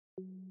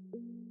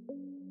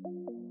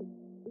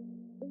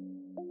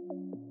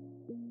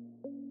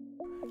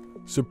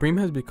Supreme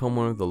has become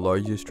one of the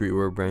largest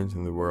streetwear brands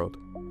in the world.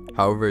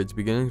 However, its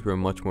beginnings were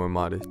much more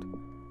modest.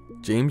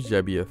 James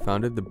Jebbia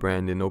founded the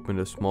brand and opened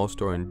a small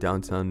store in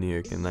downtown New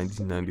York in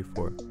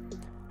 1994.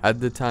 At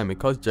the time, it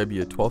cost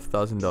Jebbia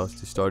 $12,000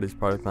 to start his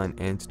product line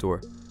and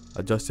store.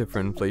 Adjusted for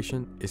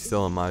inflation, it's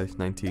still a modest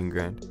 19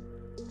 grand.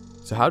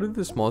 So how did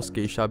the small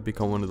skate shop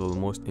become one of the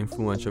most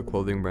influential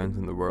clothing brands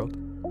in the world?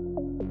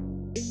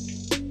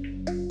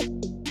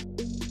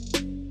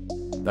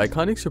 The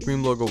iconic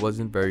Supreme logo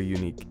wasn't very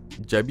unique.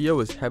 Jebbia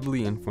was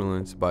heavily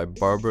influenced by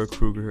Barbara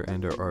Kruger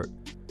and her art.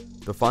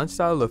 The font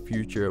style of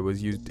Future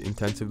was used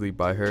intensively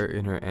by her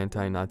in her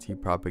anti-Nazi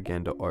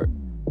propaganda art.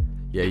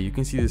 Yeah, you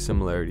can see the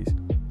similarities.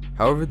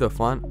 However, the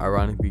font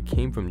ironically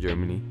came from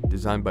Germany,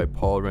 designed by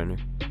Paul Renner.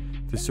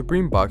 The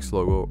Supreme box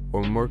logo,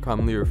 or more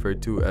commonly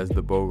referred to as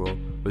the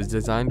BOGO, was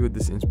designed with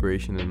this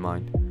inspiration in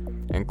mind,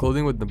 and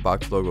clothing with the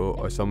box logo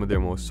are some of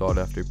their most sought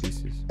after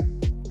pieces.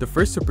 The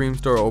first Supreme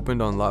store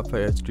opened on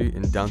Lafayette Street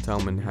in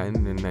downtown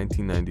Manhattan in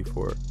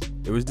 1994.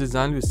 It was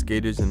designed with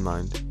skaters in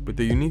mind, with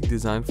a unique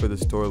design for the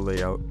store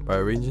layout. By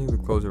arranging the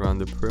clothes around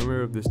the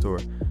perimeter of the store,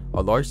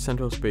 a large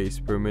central space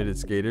permitted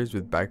skaters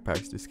with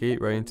backpacks to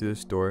skate right into the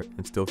store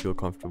and still feel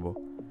comfortable.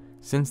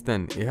 Since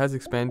then, it has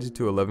expanded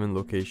to 11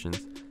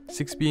 locations,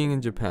 6 being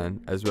in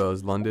Japan, as well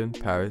as London,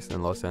 Paris,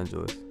 and Los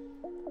Angeles.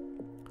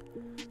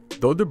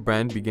 Though the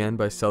brand began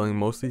by selling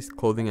mostly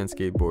clothing and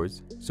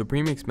skateboards,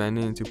 Supreme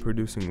expanded into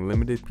producing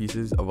limited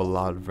pieces of a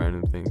lot of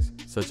random things,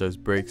 such as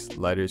brakes,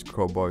 lighters,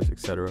 crowbars,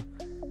 etc.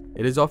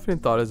 It is often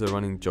thought as a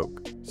running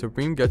joke.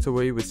 Supreme gets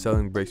away with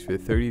selling brakes for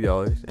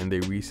 $30 and they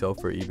resell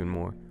for even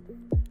more.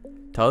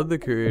 Tyler the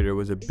Creator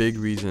was a big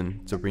reason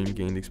Supreme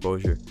gained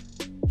exposure.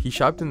 He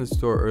shopped in the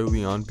store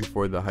early on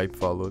before the hype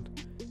followed.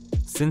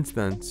 Since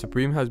then,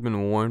 Supreme has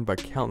been worn by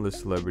countless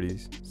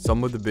celebrities,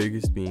 some of the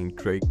biggest being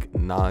Drake,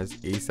 Nas,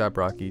 A$AP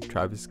Rocky,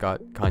 Travis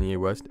Scott, Kanye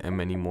West, and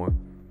many more.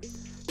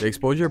 The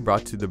exposure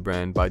brought to the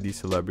brand by these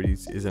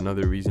celebrities is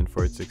another reason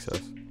for its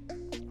success.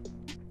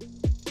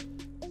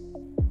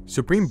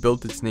 Supreme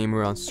built its name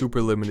around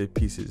super limited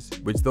pieces,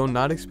 which though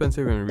not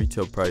expensive in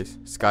retail price,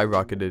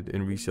 skyrocketed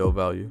in resale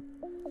value.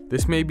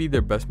 This may be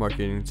their best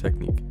marketing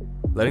technique,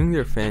 letting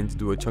their fans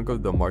do a chunk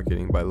of the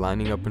marketing by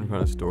lining up in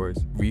front of stores,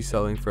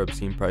 reselling for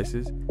obscene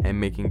prices, and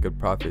making good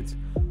profits,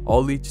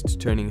 all leads to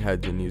turning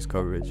heads in news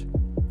coverage.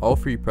 All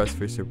free press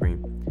for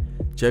Supreme.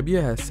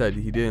 Jebbia has said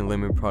he didn't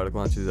limit product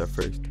launches at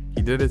first,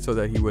 he did it so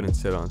that he wouldn't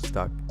sit on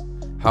stock.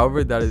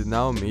 However, that is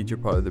now a major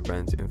part of the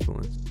brand's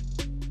influence.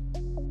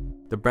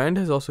 The brand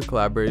has also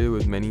collaborated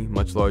with many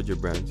much larger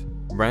brands.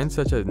 Brands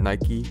such as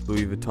Nike,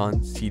 Louis Vuitton,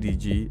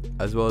 CDG,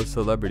 as well as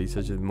celebrities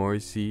such as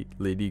Morrissey,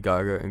 Lady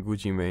Gaga, and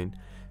Gucci Mane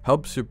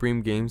help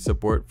Supreme gain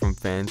support from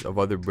fans of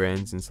other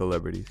brands and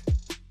celebrities.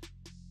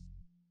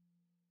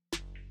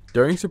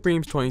 During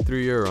Supreme's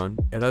 23-year run,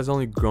 it has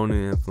only grown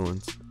in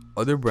influence.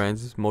 Other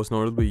brands, most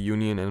notably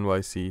Supreme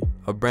NYC,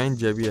 a brand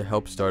Jebbia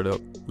helped start up,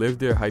 lived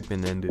their hype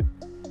and ended.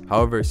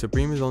 However,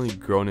 Supreme has only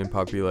grown in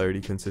popularity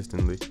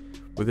consistently.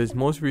 With its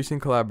most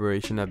recent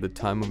collaboration at the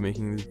time of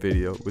making this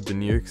video with the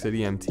New York City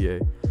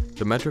MTA,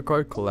 the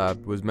MetroCard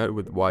collab was met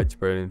with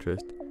widespread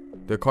interest.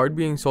 The card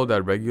being sold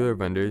at regular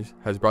vendors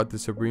has brought the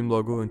Supreme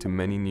logo into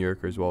many New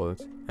Yorkers'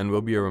 wallets and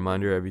will be a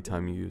reminder every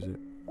time you use it.